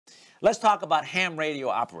Let's talk about ham radio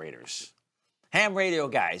operators. Ham radio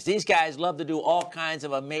guys. These guys love to do all kinds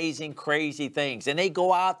of amazing, crazy things. And they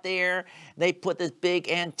go out there, they put this big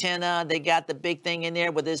antenna, they got the big thing in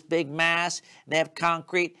there with this big mass, they have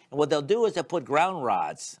concrete. And what they'll do is they'll put ground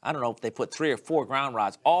rods. I don't know if they put 3 or 4 ground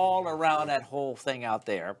rods all around that whole thing out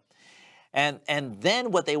there. And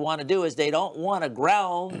then what they want to do is they don't want to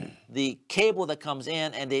ground the cable that comes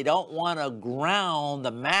in, and they don't want to ground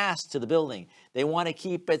the mast to the building. They want to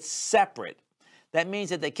keep it separate. That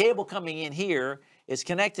means that the cable coming in here is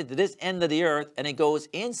connected to this end of the earth, and it goes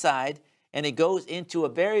inside, and it goes into a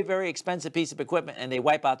very, very expensive piece of equipment, and they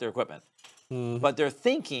wipe out their equipment. But they're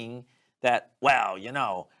thinking that, well, you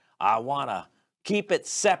know, I want to keep it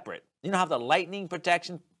separate. You know how the lightning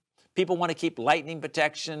protection, people want to keep lightning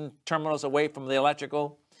protection terminals away from the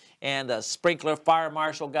electrical, and the sprinkler fire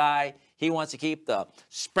marshal guy, he wants to keep the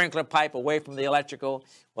sprinkler pipe away from the electrical.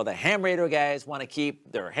 Well, the ham radio guys want to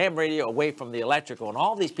keep their ham radio away from the electrical. And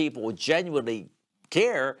all these people will genuinely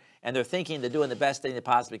care, and they're thinking they're doing the best thing they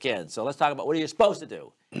possibly can. So let's talk about what are you supposed to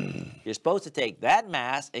do. You're supposed to take that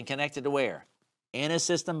mass and connect it to where? In a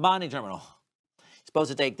system bonding terminal. You're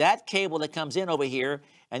supposed to take that cable that comes in over here,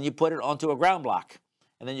 and you put it onto a ground block.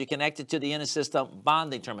 And then you connect it to the inner system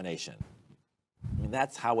bonding termination. I mean,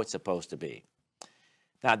 that's how it's supposed to be.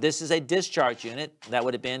 Now, this is a discharge unit. That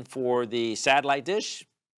would have been for the satellite dish.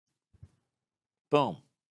 Boom.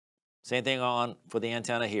 Same thing on for the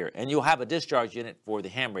antenna here. And you'll have a discharge unit for the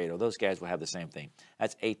ham radio. Those guys will have the same thing.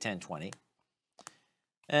 That's 81020.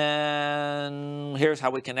 And here's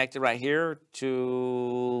how we connect it right here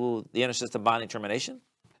to the inner system bonding termination.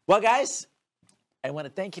 Well, guys, I want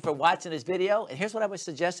to thank you for watching this video. And here's what I would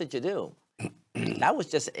suggest that you do. That was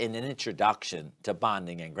just an introduction to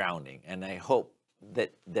bonding and grounding. And I hope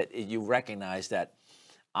that you recognize that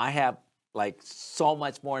I have like so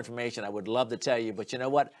much more information I would love to tell you, but you know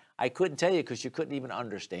what? I couldn't tell you because you couldn't even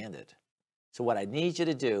understand it. So what I need you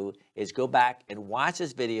to do is go back and watch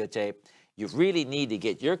this videotape. You really need to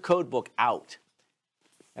get your code book out.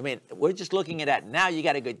 I mean, we're just looking at that now. You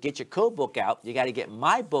got to get your code book out. You got to get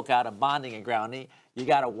my book out of bonding and grounding. You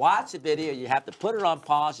got to watch the video. You have to put it on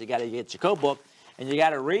pause. You got to get your code book, and you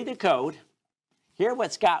got to read the code. Hear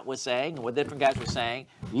what Scott was saying and what different guys were saying.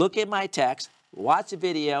 Look at my text, watch the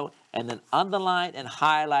video, and then underline and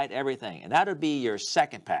highlight everything. And that would be your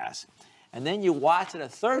second pass. And then you watch it a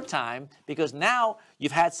third time because now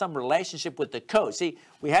you've had some relationship with the code. See,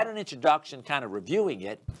 we had an introduction kind of reviewing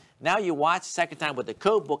it. Now you watch the second time with the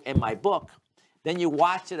code book and my book. Then you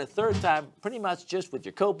watch it a third time pretty much just with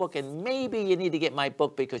your code book. And maybe you need to get my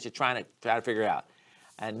book because you're trying to figure it out.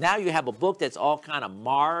 And now you have a book that's all kind of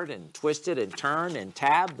marred and twisted and turned and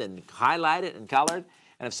tabbed and highlighted and colored.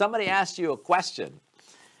 And if somebody asks you a question,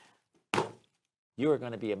 you are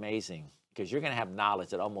going to be amazing because you're going to have knowledge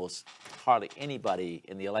that almost hardly anybody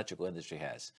in the electrical industry has.